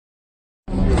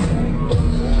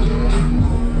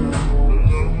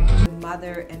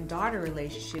mother and daughter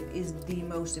relationship is the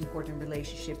most important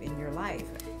relationship in your life.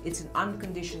 It's an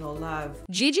unconditional love.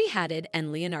 Gigi Hadid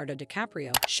and Leonardo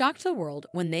DiCaprio shocked the world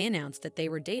when they announced that they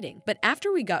were dating. But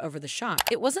after we got over the shock,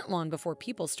 it wasn't long before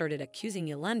people started accusing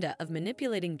Yolanda of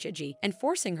manipulating Gigi and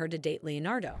forcing her to date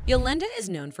Leonardo. Yolanda is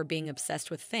known for being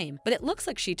obsessed with fame, but it looks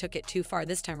like she took it too far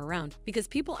this time around because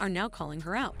people are now calling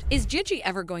her out. Is Gigi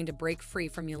ever going to break free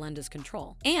from Yolanda's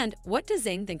control? And what does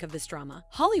Zayn think of this drama?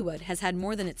 Hollywood has had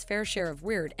more than its fair share of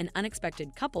weird and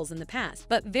unexpected couples in the past,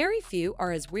 but very few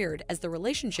are as weird as the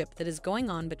relationship that is going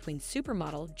on between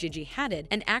supermodel Gigi Hadid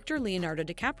and actor Leonardo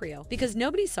DiCaprio, because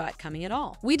nobody saw it coming at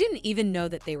all. We didn't even know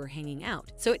that they were hanging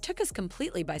out, so it took us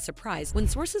completely by surprise when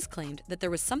sources claimed that there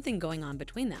was something going on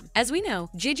between them. As we know,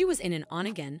 Gigi was in an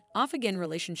on-again, off-again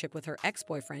relationship with her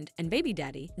ex-boyfriend and baby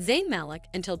daddy, Zayn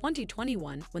until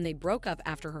 2021, when they broke up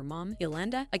after her mom,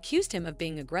 Yolanda, accused him of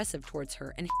being aggressive towards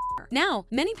her and her. Now,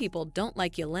 many people don't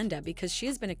like Yolanda because she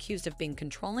has been accused of being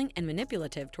controlling and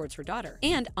manipulative towards her daughter,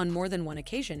 and on more than one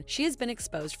occasion, she has been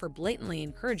exposed for blatantly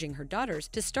encouraging her daughters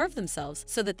to starve themselves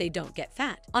so that they don't get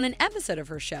fat. On an episode of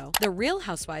her show, The Real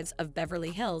Housewives of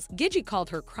Beverly Hills, Gigi called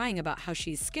her crying about how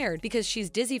she's scared because she's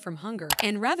dizzy from hunger,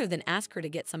 and rather than ask her to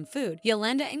get some food,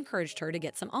 Yolanda encouraged her to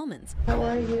get some almonds. How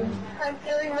are you? I'm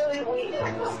feeling really weak. I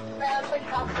have a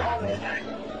couple of almonds.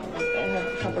 I have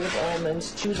a couple of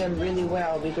almonds. Chew them really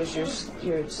well because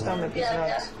your stomach is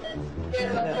not.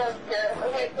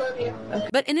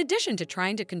 But in addition to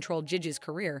trying to control Gigi's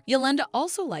career, Yolanda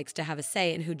also likes to have a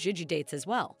say in who Gigi dates as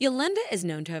well. Yolanda is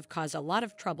known to have caused a lot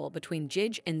of trouble between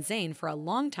Gigi and Zayn for a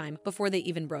long time before they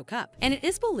even broke up, and it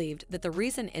is believed that the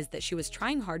reason is that she was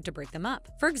trying hard to break them up.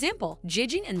 For example,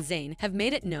 Gigi and Zayn have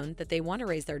made it known that they want to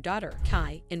raise their daughter,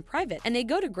 Kai, in private, and they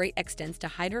go to great extents to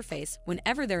hide her face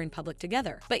whenever they're in public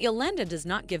together. But Yolanda does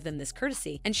not give them this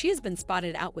courtesy, and she has been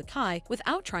spotted out with Kai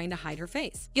without trying to hide her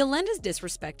face. Yolanda's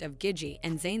disrespect of Gigi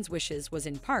and Zayn's wishes was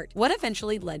in part what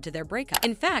eventually led to their breakup.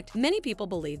 In fact, many people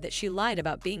believe that she lied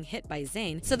about being hit by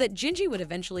Zayn so that Gigi would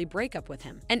eventually break up with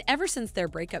him. And ever since their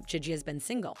breakup, Gigi has been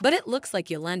single. But it looks like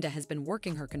Yolanda has been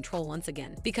working her control once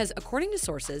again, because according to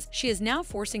sources, she is now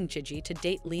forcing Gigi to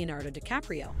date Leonardo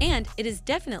DiCaprio. And it is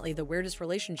definitely the weirdest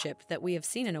relationship that we have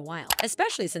seen in a while,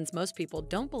 especially since most people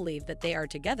don't believe that they are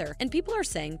together, and people are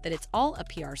saying that it's all a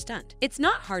PR stunt. It's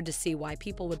not hard to see why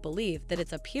people would believe that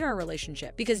it's a PR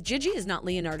relationship, because Gigi is not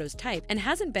Leonardo's type and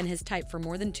hasn't been his type for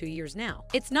more than 2 years now.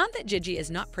 It's not that Gigi is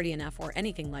not pretty enough or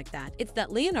anything like that, it's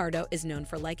that Leonardo is known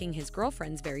for liking his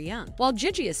girlfriends very young. While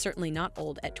Gigi is certainly not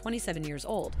old at 27 years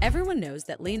old, everyone knows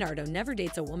that Leonardo never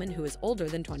dates a woman who is older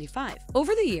than 25.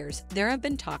 Over the years, there have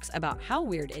been talks about how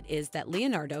weird it is that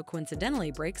Leonardo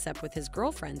coincidentally breaks up with his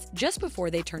girlfriends just before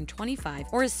they turn 25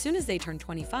 or as soon as they turn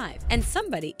 25, and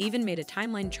somebody even made a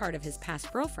timeline chart of his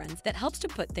past girlfriends that helps to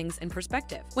put things in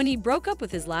perspective. When he broke up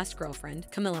with his last girlfriend,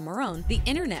 Camila Morone, the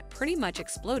internet pretty much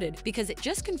exploded because it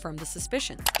just confirmed the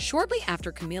suspicions. Shortly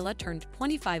after Camila turned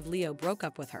 25, Leo broke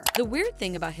up with her. The weird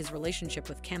thing about his relationship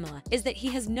with Camila is that he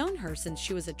has known her since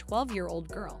she was a 12-year-old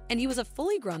girl, and he was a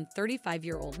fully grown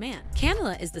 35-year-old man.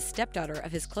 Camila is the stepdaughter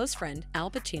of his close friend,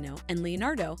 Al Pacino, and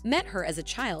Leonardo met her as a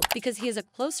child because he is a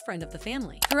close friend of the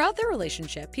family. Throughout their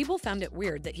relationship, people found it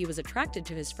weird that he was attracted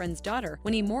to his friend's daughter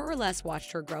when he more or less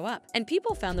watched her grow up, and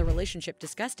people found the relationship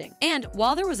disgusting. And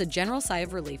while there was a general sigh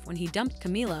of relief when he dumped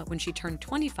Camila when she turned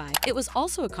 25, it was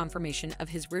also a confirmation of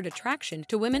his weird attraction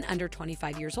to women under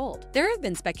 25 years old. There have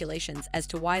been speculations as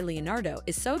to why Leonardo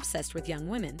is so obsessed with young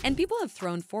women, and people have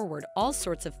thrown forward all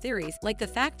sorts of theories, like the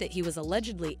fact that he was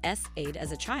allegedly SA'd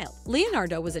as a child.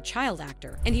 Leonardo was a child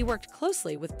actor, and he worked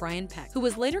closely with Brian Peck, who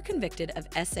was later convicted of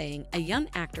SAing a young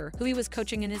actor who he was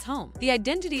coaching in his home. The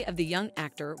identity of the young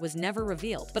actor was never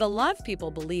revealed, but a lot of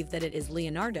people believe that it is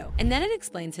Leonardo, and that it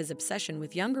explains his obsession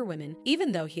with younger women,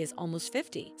 even though he is almost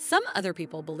 50. Some other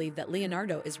people believe that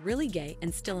Leonardo is really gay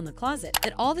and still in the closet,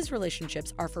 that all of his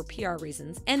relationships are for PR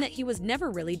reasons, and that he was never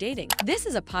really dating. This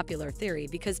is a popular theory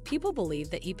because people believe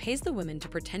that he pays the women to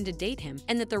pretend to date him,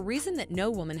 and that the reason that no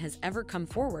woman has ever come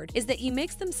forward is that he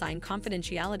makes them sign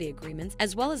confidentiality agreements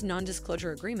as well as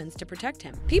non-disclosure agreements to protect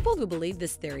him. People who believe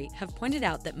this theory have pointed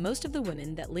out that most of the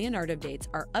women that Leonardo dates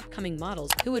are upcoming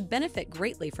models who would benefit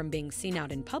greatly from being seen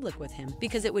out in public with him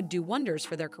because it would do wonders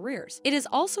for their careers. It is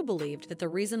also believed that the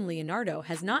reason Leonardo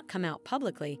has not come out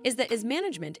publicly is that his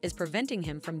management is preventing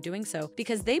him from doing so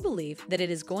because they believe that it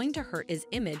is going to hurt his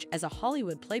image as a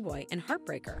Hollywood playboy and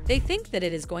heartbreaker. They think that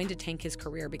it is going to tank his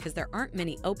career because there aren't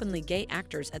many openly gay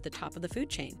actors at the top of the food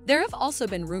chain. There have also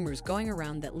been rumors going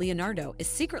around that Leonardo is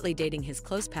secretly dating his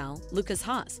close pal, Lucas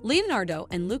Haas. Leonardo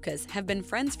and Lucas have been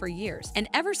friends for years, and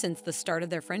ever since the start of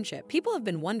their friendship, people have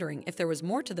been wondering if there was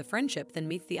more to the friendship than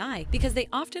meets the eye because they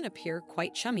often appear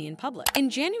quite chummy in public. In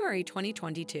January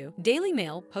 2022, Daily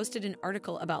Mail posted an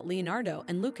article about Leonardo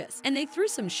and Lucas, and they threw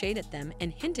some shade at them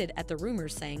and hinted at the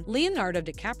rumors, saying Leonardo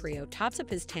DiCaprio tops up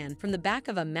his tan from the back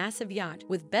of a massive yacht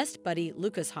with best buddy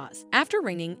Lucas Haas, after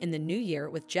ringing in the new year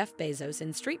with Jeff Bezos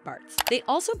in street parts. They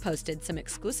also posted some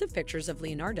exclusive pictures of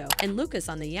Leonardo and Lucas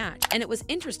on the yacht, and it was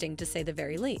interesting to say the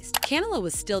very least. Canela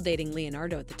was still dating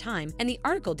Leonardo at the time, and the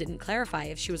article didn't clarify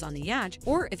if she was on the yacht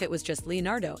or if it was just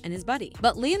Leonardo and his buddy.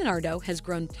 But Leonardo has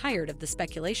grown tired of the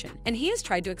speculation, and he has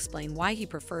tried to explain why he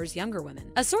prefers younger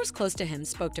women. A source close to him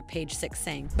spoke to Page 6,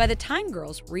 saying, "By the time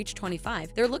girls reach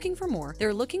 25, they're looking for more.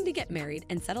 They're looking to get married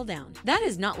and settle down. That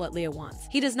is not what Leo wants.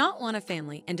 He does not want a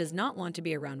family and does not want to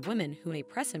be around women who may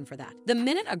press him for that. The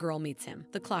minute a girl meets him,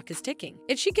 the clock is ticking.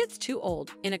 If she gets too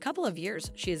old, in a couple of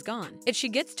years, she is gone. If she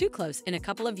gets too close, in a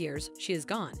couple of years, she is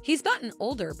gone. He's gotten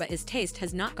older, but his taste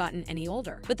has not gotten any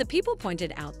older." But the people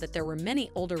pointed out that there were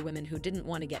many older women who didn't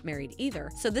want to get married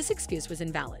either, so this excuse was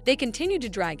invalid. They continued to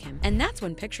drag him, and that's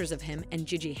when pictures of him and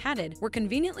Gigi Hadid were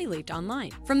conveniently leaked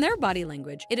online. From their body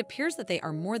language, it appears that they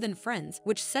are more than friends,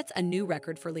 which sets a new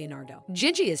record for Leonardo.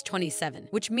 Gigi is 27,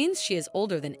 which means she is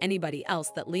older than anybody else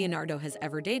that Leonardo has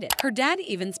ever dated. Her dad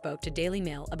even spoke to Daily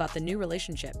Mail about the new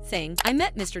relationship, saying, "I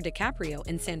met Mr. DiCaprio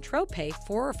in Saint-Tropez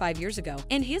 4 or 5 years ago,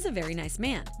 and he is a very nice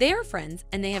man. They are friends,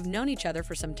 and they have known each other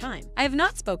for some time. I have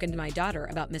not spoken to my daughter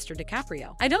about Mr.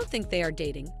 DiCaprio. I don't think they are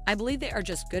dating. I believe they are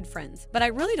just good friends, but I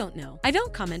really don't know. I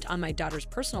don't comment on my daughter's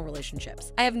personal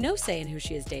relationships. I have no say in who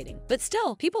she is dating." But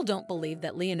still, people don't believe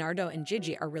that Leonardo and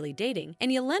Gigi are really dating,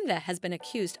 and Yolanda has been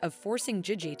accused of forcing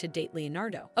Gigi to date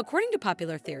Leonardo. According to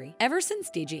popular theory, ever since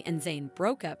Gigi and Zayn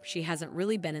broke up, she hasn't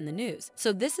really been in the news,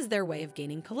 so this is their way of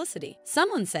gaining publicity.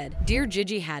 Someone said, "Dear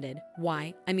Gigi Hadid,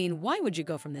 why? I mean, why would you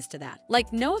go from this to that?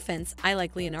 Like, no offense, I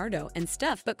like Leonardo and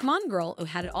stuff, but come on girl who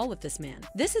had it all with this man.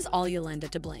 This is all Yolanda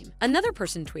to blame." Another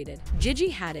person tweeted,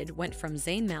 "Gigi Hadid went from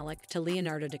Zayn Malik to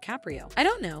Leonardo DiCaprio. I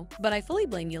don't know, but I fully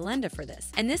blame Yolanda for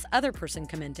this." And this other person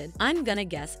commented, "I'm gonna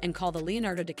guess and call the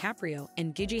Leonardo DiCaprio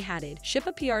and Gigi Hadid ship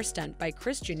a PR stunt by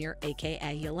Chris Jr.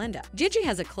 aka Yolanda." Gigi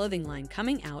has a clothing line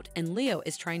coming out, and Leo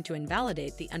is trying to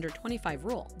invalidate the under 25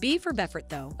 rule. B for Beffert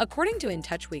though. According to In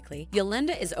Touch Weekly,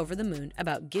 Yolanda is over the moon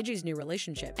about Gigi's new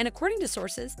relationship, and according to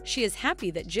sources, she is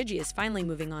happy that Gigi is finally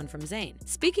moving on from Zayn.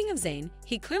 Speaking of Zayn,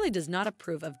 he clearly does not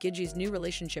approve of Gigi's new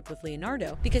relationship with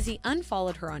Leonardo because he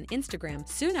unfollowed her on Instagram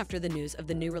soon after the news of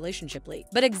the new relationship leak.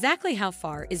 But exactly how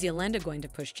far is Yolanda going to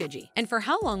push Gigi? And for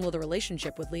how long will the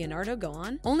relationship with Leonardo go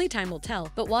on? Only time will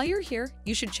tell, but while you're here,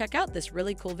 you should check out this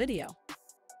really cool video.